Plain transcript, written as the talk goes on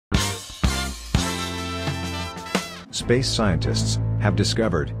Space scientists have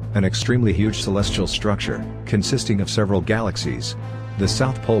discovered an extremely huge celestial structure consisting of several galaxies. The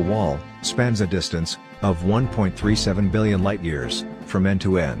South Pole Wall spans a distance of 1.37 billion light-years from end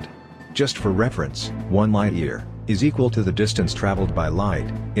to end. Just for reference, 1 light-year is equal to the distance traveled by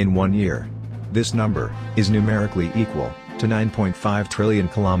light in 1 year. This number is numerically equal to 9.5 trillion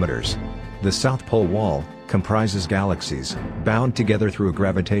kilometers. The South Pole Wall comprises galaxies bound together through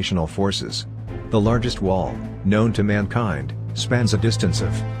gravitational forces. The largest wall known to mankind spans a distance of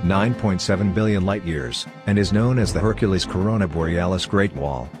 9.7 billion light-years and is known as the Hercules Corona Borealis Great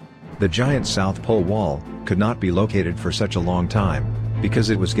Wall. The giant South Pole Wall could not be located for such a long time because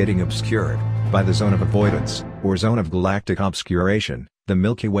it was getting obscured by the zone of avoidance, or zone of galactic obscuration, the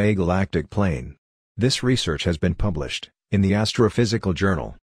Milky Way galactic plane. This research has been published in the Astrophysical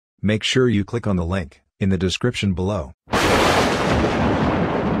Journal. Make sure you click on the link in the description below.